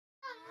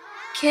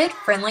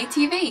kid-friendly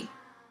TV.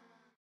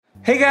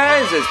 Hey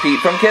guys, it's Pete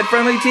from Kid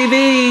Friendly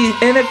TV,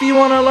 and if you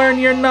want to learn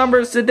your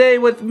numbers today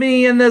with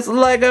me in this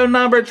Lego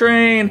number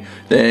train,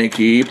 then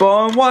keep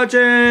on watching.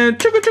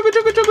 Chugga chugga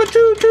chugga chugga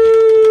choo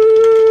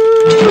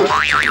choo.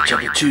 Chugga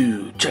chugga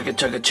choo, chugga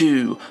chugga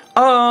choo.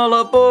 All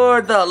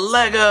aboard the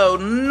Lego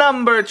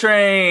number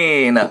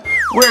train.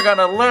 We're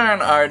gonna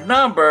learn our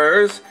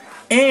numbers,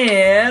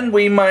 and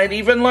we might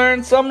even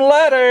learn some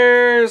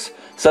letters.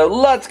 So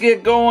let's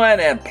get going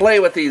and play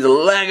with these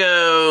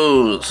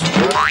Legos.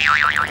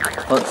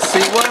 Let's see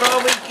what all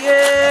we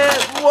get.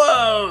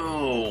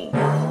 Whoa!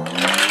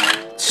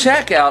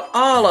 Check out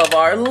all of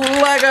our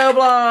Lego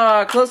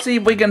blocks. Let's see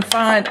if we can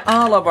find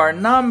all of our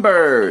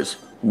numbers.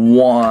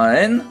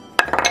 1,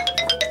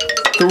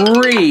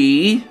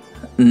 3.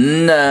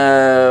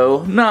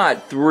 No,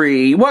 not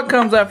 3. What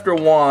comes after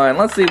 1?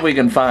 Let's see if we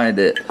can find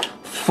it.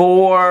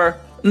 4.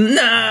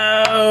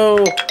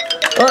 No!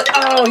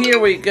 Oh, here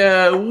we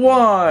go.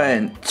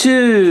 1,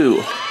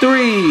 2,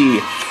 3,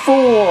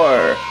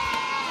 4.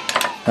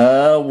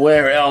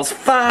 Where else?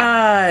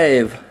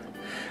 5,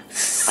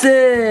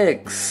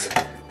 6,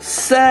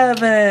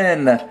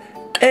 7,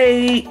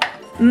 8,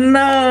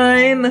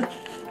 9.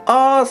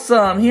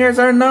 Awesome. Here's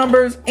our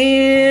numbers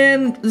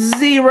and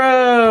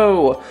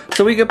 0.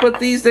 So we can put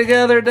these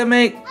together to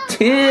make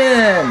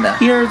 10.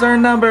 Here's our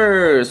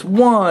numbers.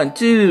 1,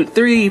 2,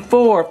 3,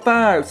 4,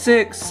 5,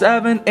 6,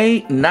 7,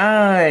 8,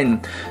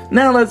 9.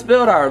 Now let's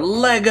build our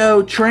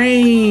Lego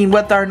train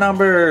with our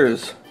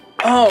numbers.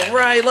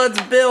 Alright,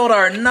 let's build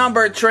our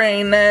number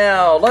train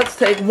now. Let's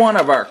take one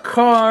of our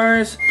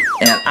cars.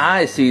 And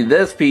I see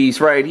this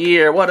piece right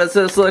here. What does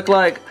this look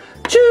like?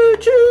 Choo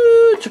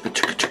choo! Chugga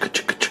chugga chugga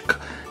chugga chugga.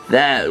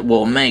 That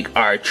will make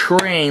our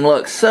train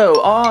look so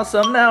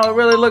awesome. Now it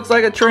really looks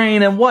like a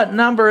train. And what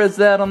number is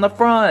that on the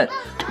front?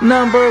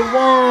 Number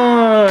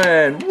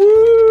 1.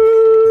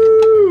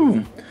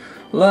 Woo!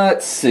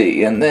 Let's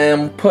see. And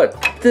then put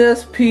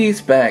this piece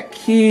back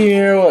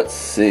here. Let's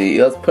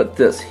see. Let's put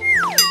this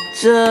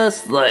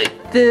just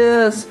like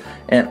this.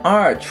 And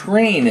our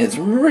train is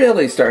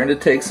really starting to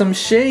take some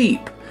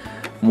shape.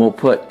 We'll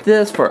put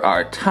this for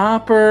our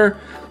topper.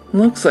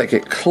 Looks like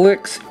it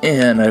clicks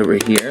in over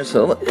here,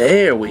 so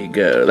there we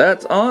go.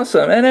 That's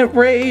awesome, and it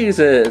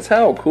raises.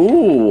 How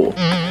cool.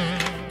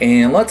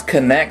 And let's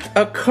connect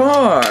a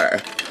car.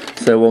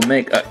 So we'll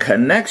make a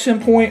connection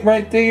point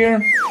right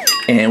there,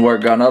 and we're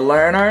gonna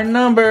learn our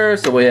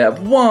numbers. So we have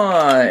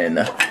 1.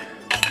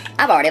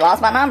 I've already lost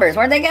my numbers.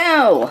 Where'd they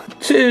go?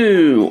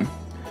 2,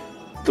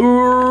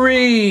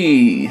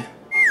 3.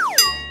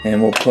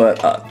 And we'll put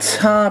a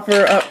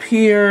topper up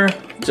here,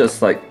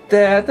 just like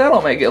that.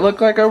 That'll make it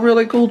look like a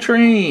really cool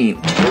train.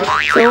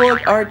 So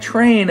look, our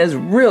train is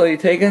really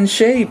taking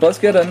shape. Let's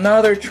get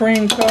another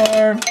train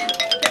car.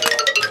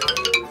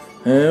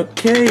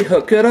 Okay,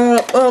 hook it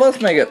up. Oh,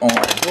 let's make it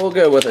orange. We'll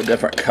go with a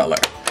different color.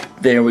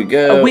 There we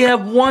go. We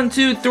have 1,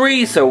 2,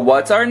 3. So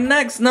what's our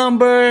next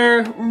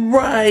number?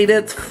 Right,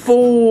 it's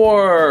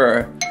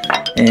 4.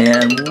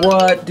 And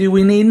what do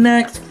we need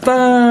next?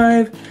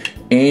 5.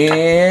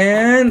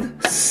 And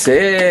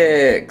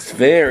 6.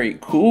 Very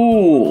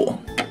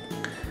cool.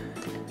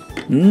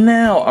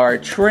 Now our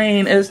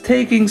train is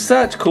taking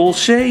such cool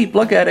shape.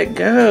 Look at it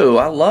go.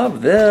 I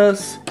love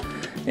this.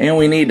 And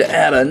we need to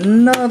add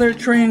another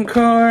train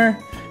car.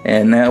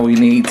 And now we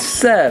need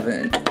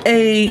 7,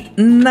 8,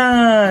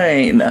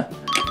 9.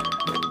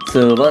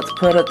 So let's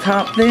put a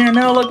top there.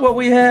 Now look what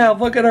we have.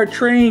 Look at our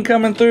train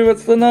coming through.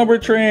 It's the number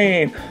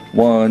train.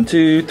 1,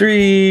 2,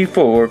 3,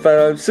 4,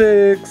 5,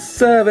 6,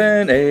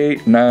 7,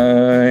 8,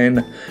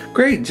 9.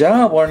 Great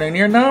job learning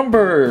your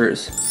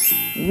numbers.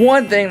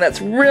 One thing that's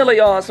really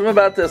awesome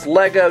about this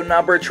Lego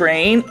number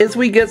train is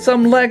we get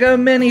some Lego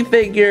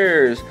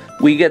minifigures.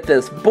 We get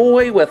this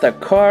boy with a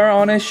car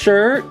on his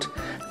shirt,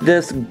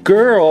 this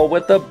girl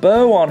with a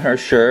bow on her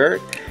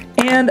shirt,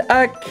 and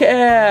a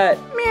cat.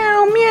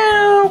 Meow,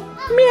 meow.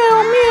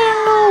 Meow,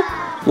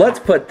 meow. Let's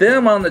put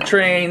them on the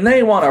train.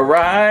 They want to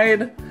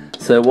ride.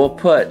 So we'll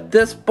put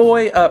this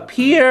boy up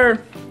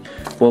here.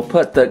 We'll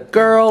put the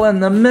girl in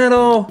the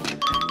middle.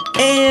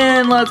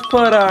 And let's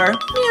put our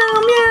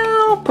meow,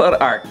 meow.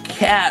 Put our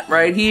cat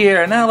right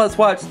here. Now let's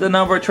watch the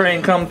number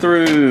train come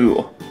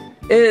through.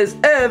 Is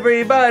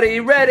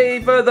everybody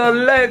ready for the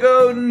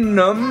Lego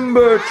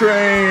number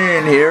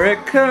train? Here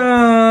it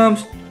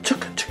comes.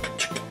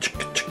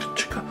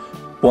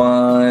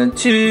 1,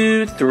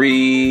 2,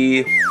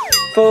 3,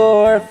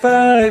 4,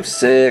 5,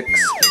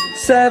 6,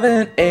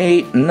 7,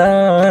 8,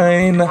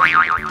 9.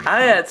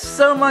 I had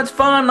so much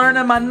fun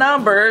learning my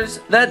numbers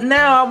that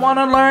now I want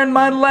to learn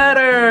my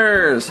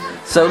letters.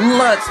 So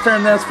let's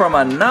turn this from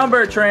a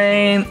number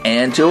train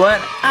into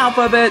an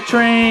alphabet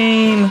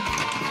train.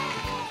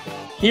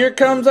 Here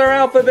comes our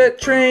alphabet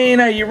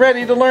train. Are you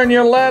ready to learn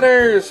your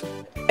letters?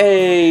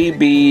 A,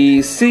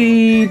 B,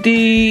 C,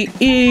 D,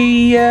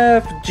 E,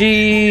 F,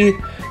 G,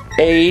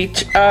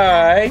 H,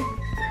 I.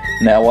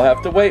 Now we'll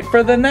have to wait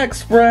for the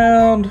next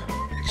round.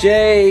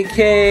 J,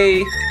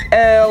 K,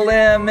 L,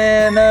 M,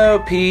 N, O,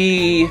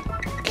 P,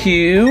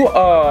 Q,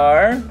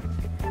 R,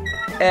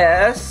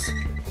 S,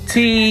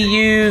 T,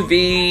 U,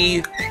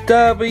 V,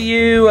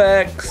 W,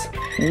 X,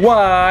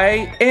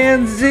 Y,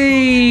 and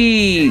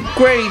Z.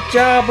 Great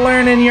job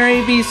learning your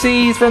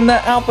ABCs from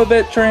the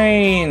alphabet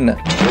train.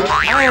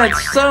 I had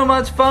so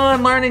much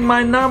fun learning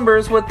my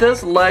numbers with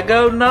this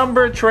Lego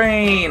number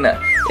train.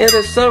 It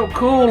is so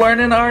cool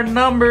learning our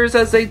numbers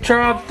as they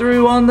drive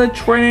through on the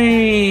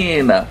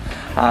train.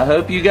 I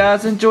hope you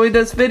guys enjoyed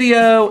this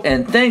video,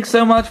 and thanks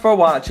so much for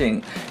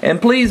watching.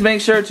 And please make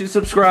sure to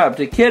subscribe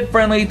to Kid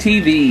Friendly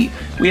TV.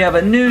 We have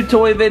a new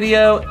toy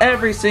video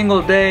every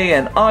single day,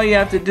 and all you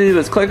have to do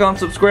is click on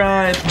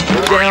subscribe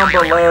down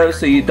below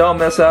so you don't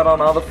miss out on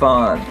all the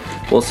fun.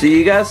 We'll see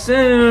you guys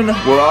soon.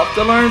 We're off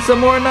to learn some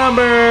more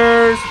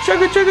numbers.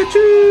 Chugga chugga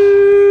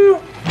choo!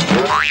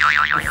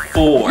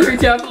 4. You're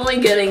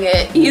definitely getting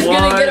it. He's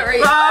gonna get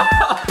it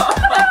right.